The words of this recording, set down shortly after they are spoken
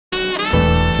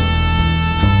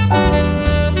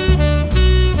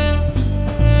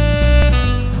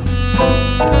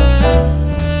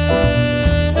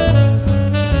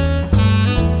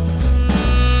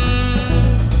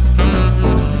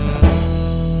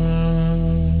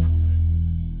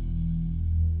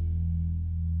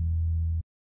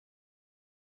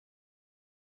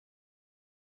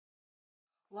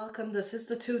Welcome. This is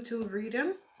the 2-2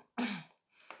 reading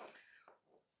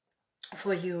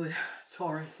for you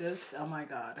Tauruses. Oh my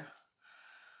God.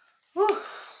 Whew.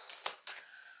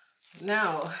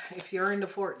 Now, if you're in the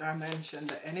fourth dimension,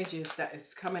 the energies that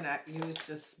is coming at you is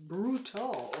just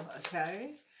brutal,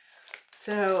 okay?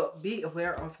 So be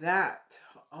aware of that.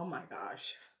 Oh my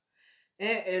gosh.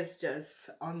 It is just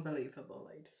unbelievable,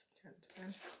 ladies and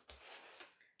gentlemen.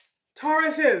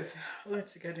 Tauruses,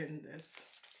 let's get in this.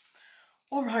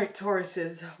 All right,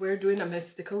 Tauruses, we're doing a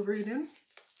mystical reading.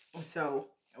 So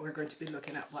we're going to be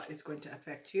looking at what is going to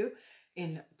affect you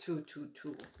in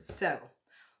 222. So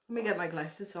let me get my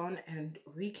glasses on and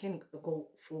we can go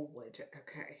forward.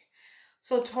 Okay.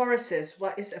 So Tauruses,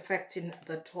 what is affecting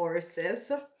the Tauruses?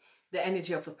 The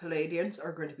energy of the Palladians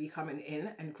are going to be coming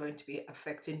in and going to be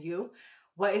affecting you.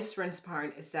 What is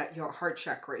transpiring is that your heart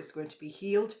chakra is going to be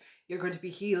healed. You're going to be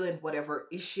healing whatever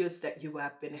issues that you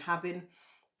have been having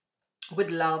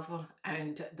with love,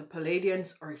 and the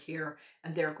Palladians are here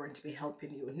and they're going to be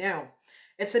helping you. Now,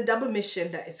 it's a double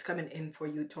mission that is coming in for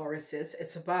you Tauruses.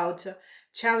 It's about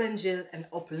challenging and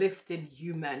uplifting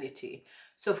humanity.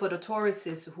 So for the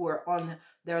Tauruses who are on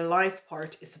their life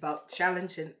part, it's about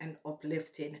challenging and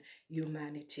uplifting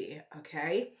humanity.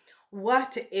 Okay,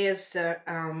 what is the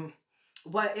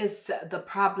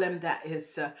problem that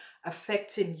is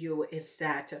affecting you is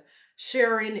that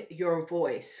sharing your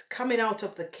voice, coming out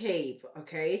of the cave,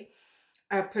 okay?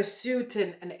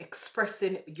 Pursuing and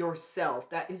expressing yourself.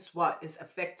 That is what is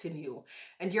affecting you.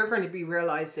 And you're going to be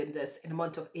realizing this in the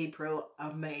month of April,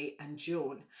 May, and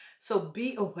June. So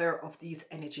be aware of these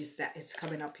energies that is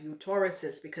coming up, you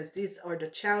Tauruses, because these are the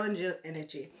challenging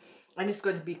energy. And it's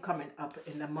going to be coming up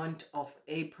in the month of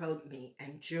April, May,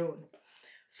 and June.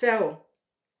 So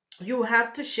you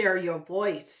have to share your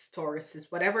voice, Tauruses.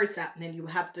 Whatever is happening, you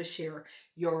have to share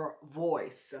your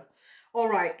voice. All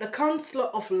right, the Counselor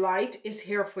of Light is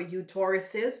here for you,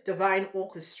 Tauruses. Divine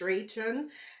orchestration,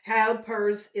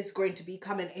 helpers is going to be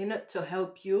coming in to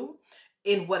help you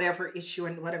in whatever issue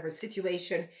and whatever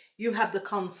situation. You have the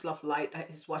Council of Light that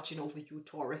is watching over you,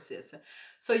 Tauruses.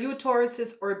 So you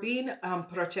Tauruses are being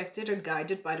protected and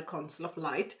guided by the Council of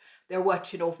Light. They're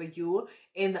watching over you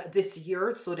in this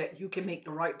year so that you can make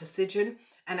the right decision.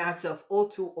 And as of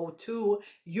 0202,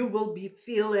 you will be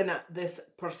feeling this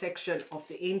protection of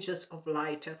the angels of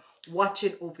light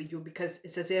watching over you, because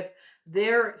it's as if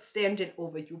they're standing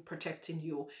over you, protecting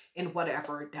you in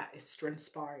whatever that is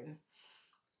transpiring.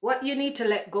 What you need to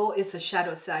let go is the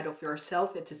shadow side of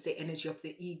yourself. It is the energy of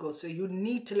the ego. So you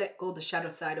need to let go the shadow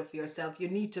side of yourself. You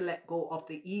need to let go of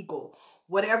the ego.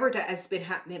 Whatever that has been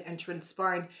happening and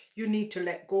transpiring, you need to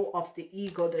let go of the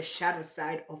ego, the shadow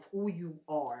side of who you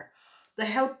are. The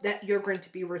help that you're going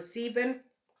to be receiving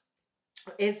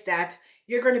is that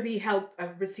you're going to be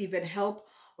receiving help,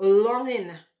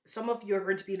 longing. Some of you are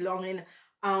going to be longing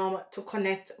to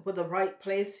connect with the right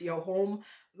place, your home.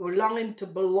 You're longing to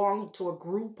belong to a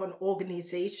group, an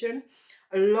organization,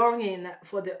 longing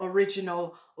for the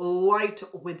original light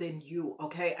within you,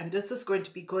 okay? And this is going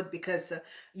to be good because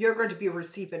you're going to be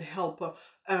receiving help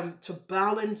to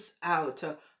balance out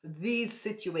these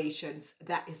situations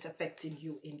that is affecting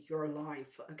you in your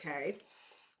life, okay?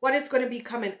 What is going to be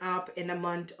coming up in the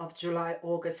month of July,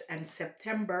 August, and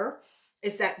September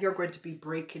is that you're going to be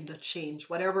breaking the change.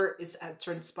 Whatever is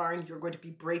transpiring, you're going to be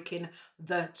breaking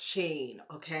the chain,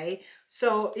 okay?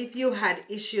 So if you had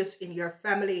issues in your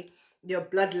family, your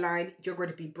bloodline, you're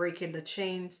going to be breaking the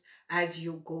chains as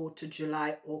you go to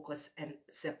July, August, and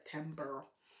September.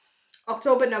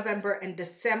 October, November, and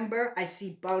December, I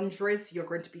see boundaries. You're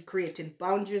going to be creating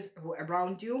boundaries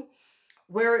around you.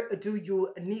 Where do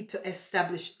you need to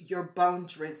establish your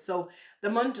boundaries? So the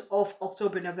month of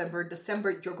October, November,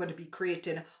 December, you're going to be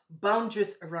creating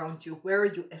boundaries around you where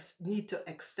you need to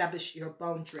establish your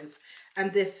boundaries.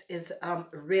 And this is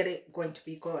really going to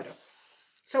be good.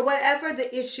 So whatever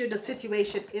the issue, the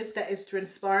situation is that is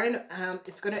transpiring,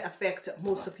 it's going to affect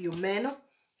most of you men.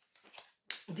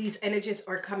 These energies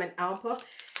are coming up.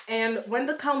 And when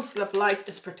the Council of Light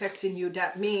is protecting you,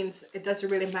 that means it doesn't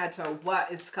really matter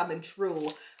what is coming through.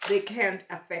 They can't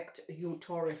affect you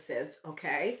Tauruses,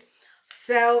 okay?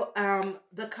 So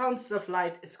the Council of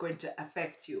Light is going to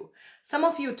affect you. Some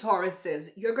of you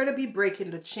Tauruses, you're going to be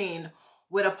breaking the chain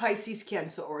with a Pisces,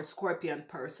 Cancer, or a Scorpion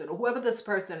person. Whoever this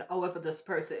person, however this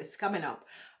person is coming up,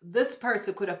 this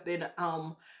person could have been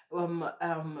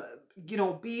you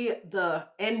know, be the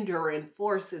enduring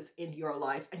forces in your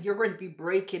life, and you're going to be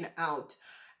breaking out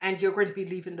and you're going to be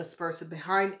leaving this person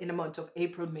behind in the month of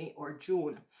April, May, or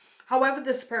June. However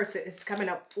this person is coming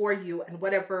up for you, and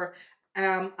whatever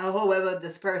however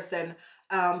this person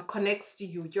connects to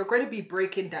you, you're going to be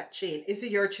breaking that chain. Is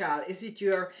it your child? Is it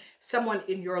your someone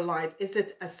in your life? Is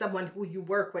it someone who you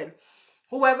work with?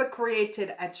 Whoever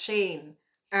created a chain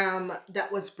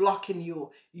that was blocking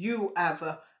you, you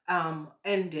have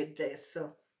ended this.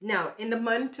 So now in the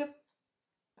month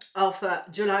of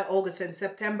July, August, and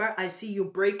September, I see you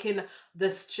breaking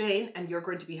this chain and you're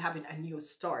going to be having a new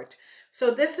start.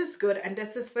 So this is good and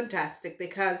this is fantastic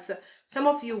because some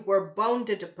of you were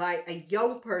bounded by a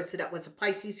young person that was a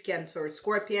Pisces, Cancer, or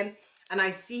Scorpion. And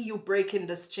I see you breaking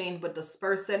this chain with this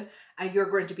person and you're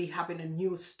going to be having a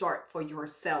new start for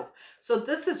yourself. So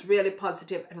this is really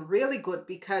positive and really good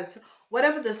because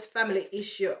whatever this family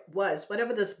issue was,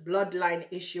 whatever this bloodline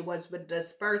issue was with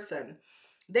this person,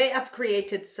 they have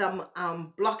created some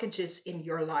blockages in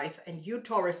your life, and you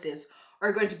Tauruses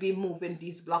are going to be moving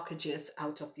these blockages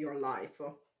out of your life.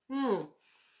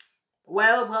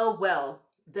 Well,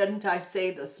 didn't I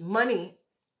say this? Money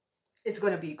is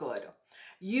going to be good.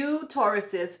 You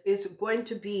Tauruses is going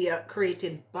to be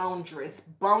creating boundaries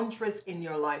in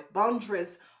your life,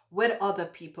 boundaries with other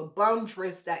people,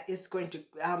 boundaries that is going to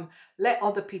let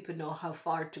other people know how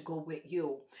far to go with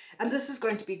you. And this is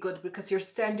going to be good because you're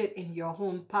standing in your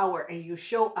own power and you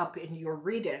show up in your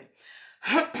reading.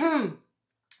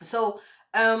 So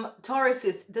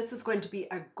Tauruses, this is going to be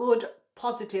a good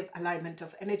positive alignment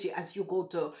of energy as you go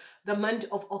to the month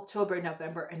of October,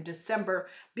 November, and December,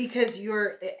 because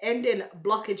you're ending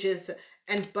blockages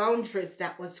and boundaries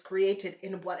that was created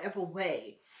in whatever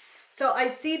way. So I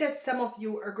see that some of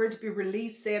you are going to be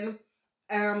releasing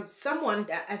someone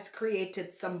that has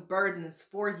created some burdens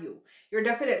for you. You're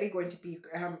definitely going to be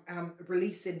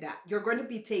releasing that. You're going to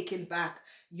be taking back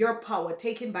your power,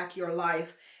 taking back your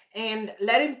life, and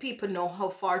letting people know how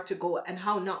far to go and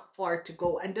how not far to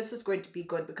go. And this is going to be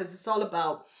good because it's all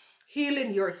about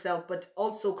healing yourself, but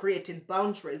also creating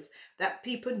boundaries that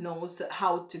people knows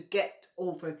how to get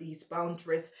over these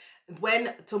boundaries,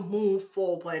 when to move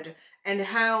forward and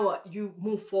how you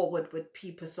move forward with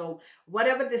people. So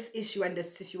whatever this issue and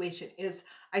this situation is,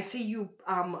 I see you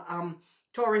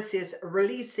Tauruses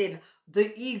releasing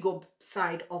the ego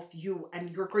side of you, and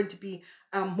you're going to be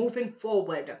moving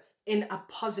forward in a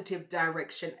positive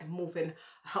direction and moving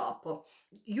up.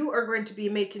 You are going to be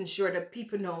making sure that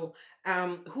people know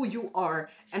who you are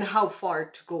and how far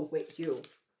to go with you.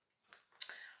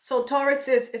 So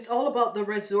Tauruses, it's all about the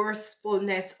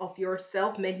resourcefulness of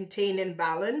yourself, maintaining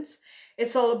balance.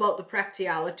 It's all about the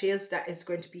practicalities that is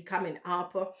going to be coming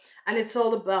up. And it's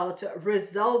all about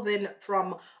resolving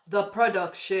from the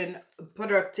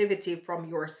productivity from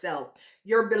yourself.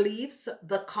 Your beliefs,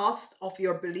 the cost of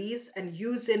your beliefs, and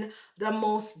using the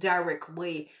most direct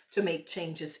way to make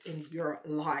changes in your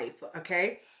life,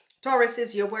 okay?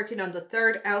 Tauruses, you're working on the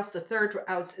third house. The third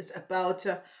house is about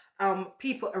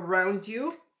people around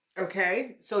you.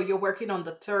 Okay, so you're working on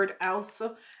the third house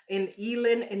in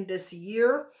healing in this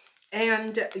year,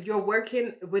 and you're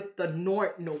working with the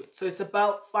North Node. So it's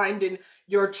about finding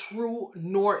your true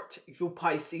North, you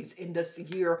Pisces, in this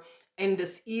year, in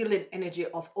this healing energy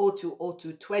of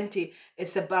 02/02/20.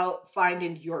 It's about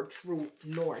finding your true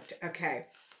North. Okay,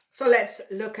 so let's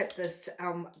look at this,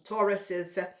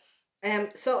 Tauruses.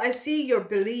 So I see your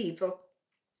belief.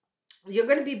 You're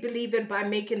going to be believing by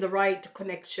making the right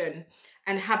connection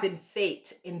and having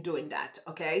faith in doing that.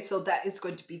 Okay, so that is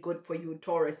going to be good for you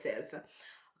Tauruses.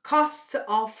 Costs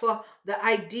of the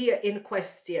idea in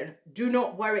question. Do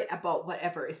not worry about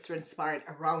whatever is transpiring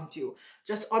around you.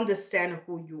 Just understand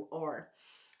who you are.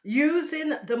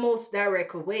 Using the most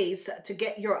direct ways to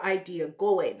get your idea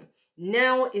going.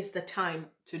 Now is the time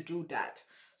to do that.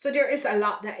 So there is a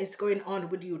lot that is going on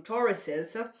with you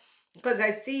Tauruses, because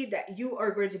I see that you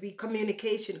are going to be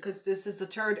communication, because this is the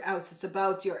third house. It's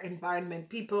about your environment,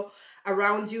 people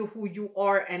around you, who you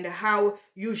are, and how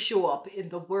you show up in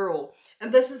the world.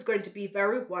 And this is going to be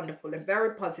very wonderful and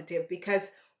very positive,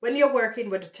 because when you're working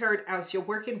with the third house, you're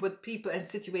working with people and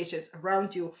situations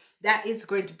around you that is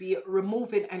going to be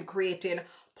removing and creating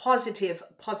positive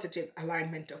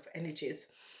alignment of energies.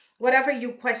 Whatever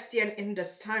you question in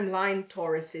this timeline,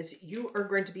 Tauruses, you are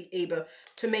going to be able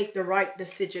to make the right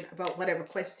decision about whatever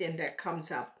question that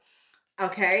comes up.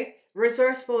 Okay?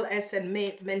 Resourcefulness and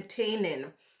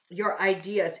maintaining your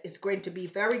ideas is going to be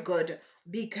very good,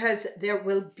 because there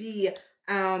will be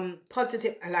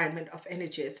positive alignment of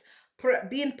energies.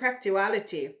 Being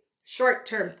practicality,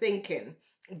 short-term thinking,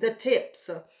 the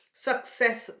tips,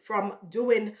 success from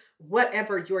doing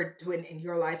whatever you're doing in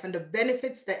your life, and the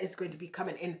benefits that is going to be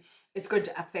coming in is going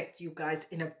to affect you guys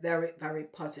in a very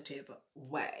positive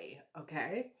way.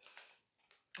 Okay,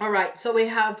 all right, so we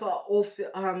have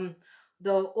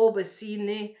the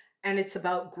Obesini, and it's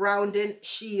about grounding,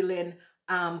 shielding,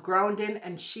 grounding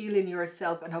and shielding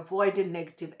yourself and avoiding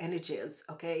negative energies.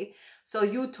 Okay, so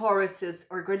you Tauruses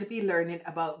are going to be learning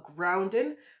about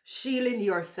grounding, shielding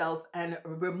yourself, and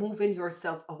removing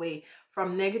yourself away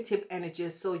from negative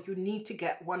energies. So you need to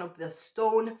get one of the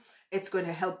stone. It's going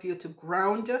to help you to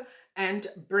ground and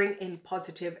bring in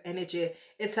positive energy.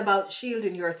 It's about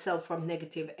shielding yourself from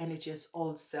negative energies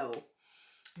also.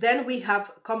 Then we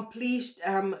have complete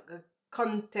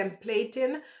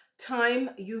contemplating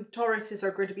time. You Tauruses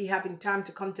are going to be having time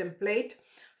to contemplate,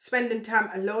 spending time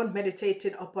alone,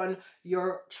 meditating upon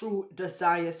your true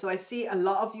desire. So I see a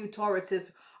lot of you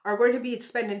Tauruses are going to be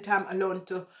spending time alone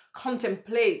to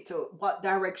contemplate what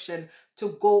direction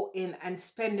to go in, and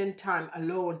spending time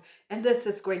alone. And this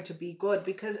is going to be good,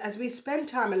 because as we spend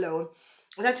time alone,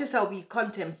 that is how we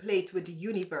contemplate with the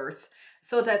universe,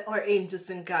 so that our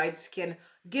angels and guides can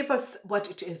give us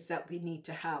what it is that we need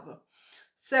to have.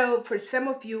 So for some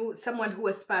of you, someone who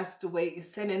has passed away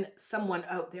is sending someone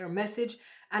out their message,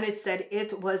 and it said,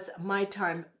 it was my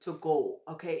time to go.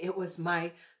 Okay, it was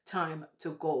my time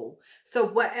to go. So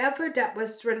whatever that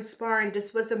was transpiring,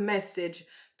 this was a message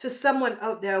to someone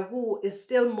out there who is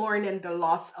still mourning the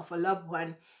loss of a loved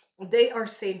one. They are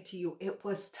saying to you, it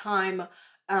was time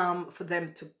for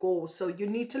them to go. So you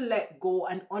need to let go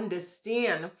and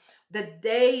understand that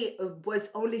they was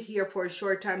only here for a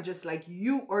short time, just like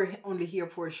you are only here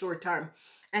for a short time,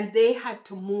 and they had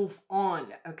to move on.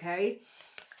 Okay,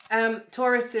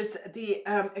 Tauruses, the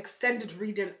extended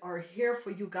reading are here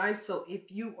for you guys. So if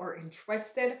you are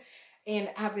interested in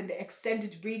having the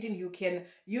extended reading, you can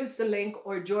use the link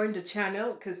or join the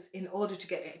channel, because in order to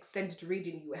get an extended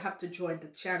reading, you have to join the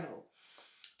channel.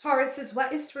 Tauruses,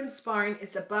 what is transpiring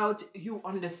is about you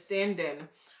understanding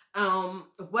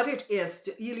what it is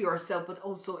to heal yourself, but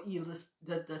also heal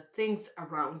the things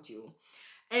around you.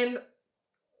 And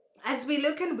as we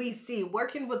look and we see,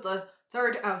 working with the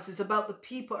third house is about the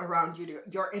people around you,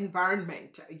 your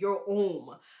environment, your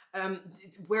home,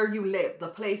 where you live, the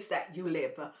place that you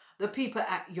live, the people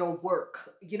at your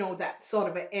work, you know, that sort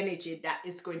of an energy that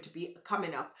is going to be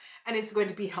coming up, and it's going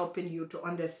to be helping you to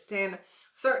understand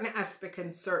certain aspects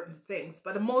and certain things.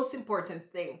 But the most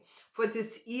important thing for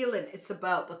this healing, it's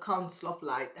about the council of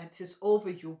light that is over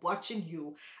you, watching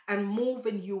you and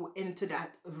moving you into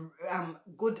that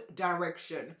good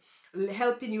direction,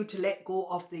 helping you to let go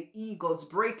of the egos,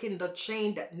 breaking the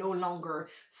chain that no longer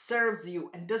serves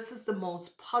you. And this is the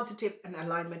most positive and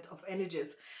alignment of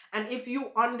energies. And if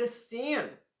you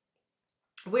understand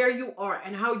where you are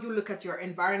and how you look at your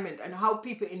environment and how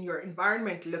people in your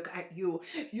environment look at you,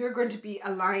 you're going to be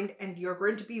aligned and you're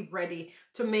going to be ready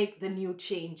to make the new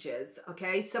changes.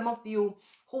 Okay, some of you,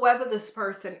 whoever this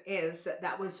person is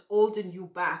that was holding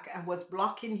you back and was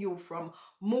blocking you from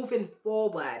moving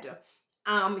forward,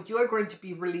 you're going to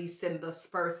be releasing this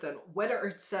person, whether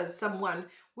it's someone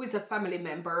who is a family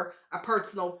member, a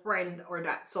personal friend, or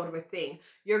that sort of a thing.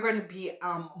 You're going to be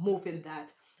moving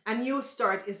that. A new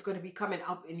start is going to be coming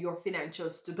up in your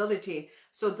financial stability.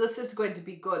 So this is going to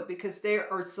be good, because they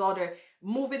are sort of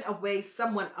moving away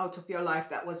someone out of your life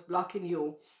that was blocking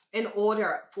you, in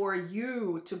order for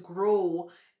you to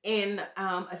grow in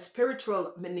a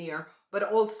spiritual manner, but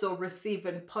also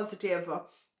receiving positive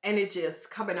energies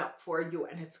coming up for you,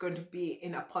 and it's going to be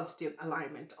in a positive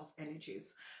alignment of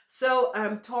energies. So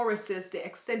Taurus, is the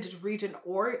extended reading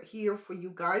or here for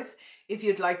you guys. If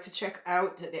you'd like to check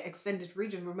out the extended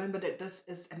reading, remember that this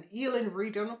is an healing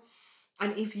reading,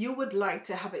 and if you would like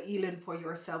to have a healing for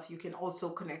yourself, you can also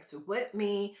connect with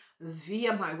me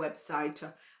via my website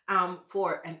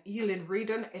for an healing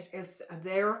reading. It is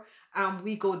there.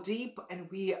 We go deep and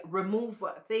we remove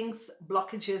things,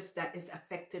 blockages that is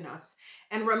affecting us.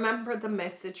 And remember the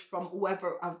message from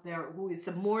whoever out there who is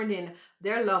mourning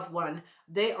their loved one.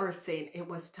 They are saying it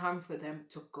was time for them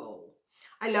to go.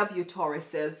 I love you,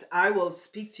 Tauruses. I will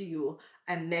speak to you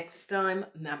and next time.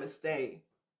 Namaste.